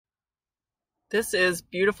This is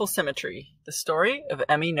Beautiful Symmetry, the story of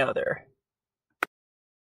Emmy Noether.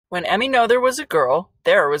 When Emmy Noether was a girl,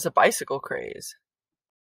 there was a bicycle craze.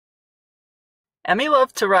 Emmy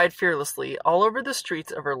loved to ride fearlessly all over the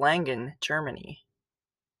streets of Erlangen, Germany.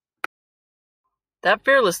 That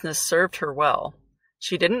fearlessness served her well.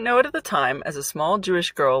 She didn't know it at the time as a small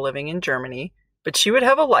Jewish girl living in Germany, but she would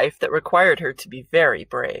have a life that required her to be very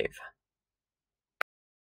brave.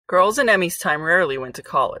 Girls in Emmy's time rarely went to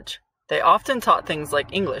college. They often taught things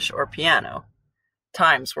like English or piano.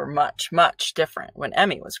 Times were much, much different when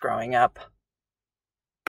Emmy was growing up.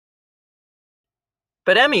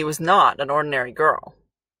 But Emmy was not an ordinary girl.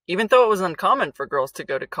 Even though it was uncommon for girls to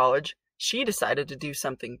go to college, she decided to do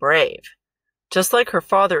something brave. Just like her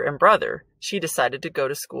father and brother, she decided to go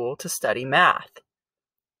to school to study math.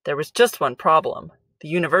 There was just one problem. The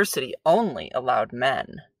university only allowed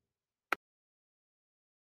men.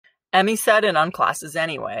 Emmy sat in on classes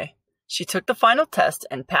anyway. She took the final test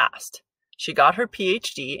and passed. She got her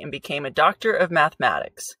PhD and became a doctor of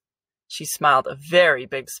mathematics. She smiled a very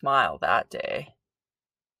big smile that day.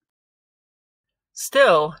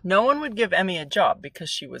 Still, no one would give Emmy a job because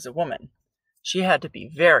she was a woman. She had to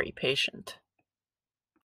be very patient.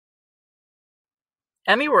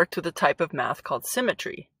 Emmy worked with a type of math called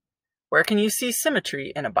symmetry. Where can you see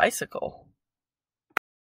symmetry in a bicycle?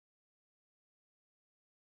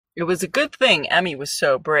 It was a good thing Emmy was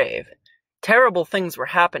so brave. Terrible things were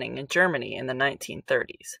happening in Germany in the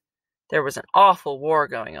 1930s. There was an awful war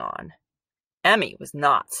going on. Emmy was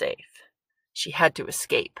not safe. She had to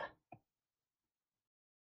escape.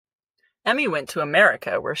 Emmy went to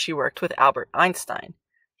America where she worked with Albert Einstein.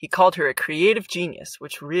 He called her a creative genius,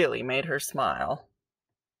 which really made her smile.